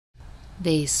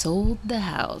They sold the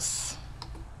house.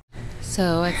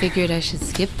 So I figured I should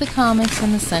skip the comics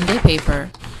and the Sunday paper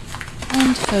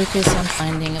and focus on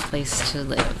finding a place to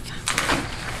live.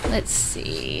 Let's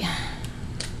see.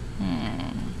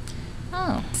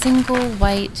 Oh, single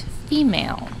white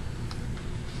female.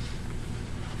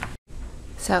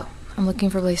 So, I'm looking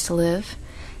for a place to live,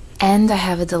 and I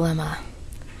have a dilemma.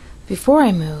 Before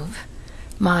I move,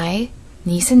 my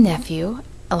niece and nephew,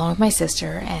 along with my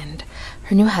sister and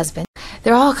her new husband,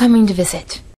 they're all coming to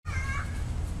visit.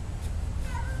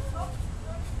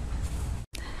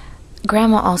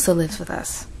 Grandma also lives with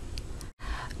us.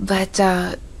 But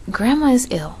Grandma is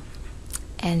ill,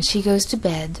 and she goes to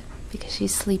bed, because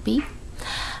she's sleepy,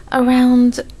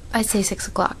 around, I'd say 6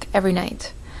 o'clock every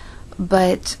night.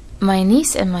 But my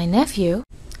niece and my nephew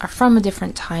are from a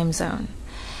different time zone,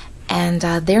 and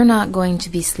they're not going to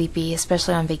be sleepy,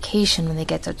 especially on vacation when they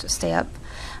get to stay up,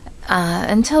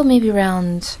 until maybe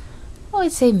around,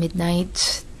 I'd say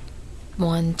midnight,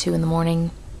 1, 2 in the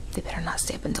morning. They better not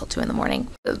stay up until 2 in the morning.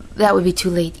 That would be too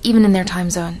late, even in their time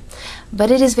zone. But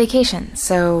it is vacation,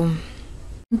 so...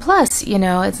 Plus,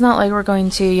 it's not like we're going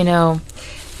to,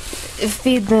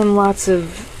 feed them lots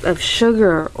of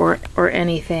sugar or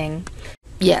anything.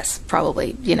 Yes,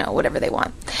 probably, whatever they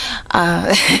want.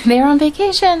 They're on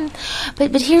vacation.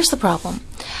 But here's the problem.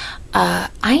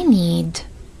 I need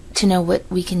to know what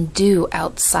we can do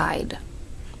outside.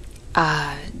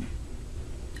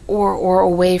 Or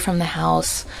away from the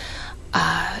house.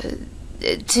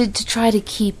 To try to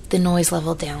keep the noise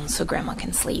level down so Grandma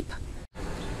can sleep.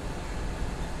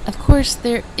 Of course,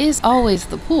 there is always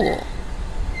the pool.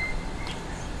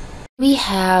 We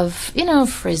have,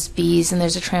 frisbees, and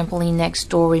there's a trampoline next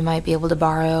door we might be able to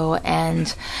borrow,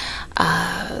 and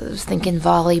I was thinking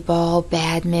volleyball,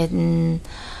 badminton,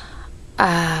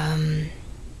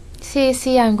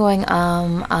 see, I'm going,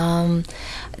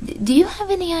 do you have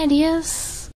any ideas?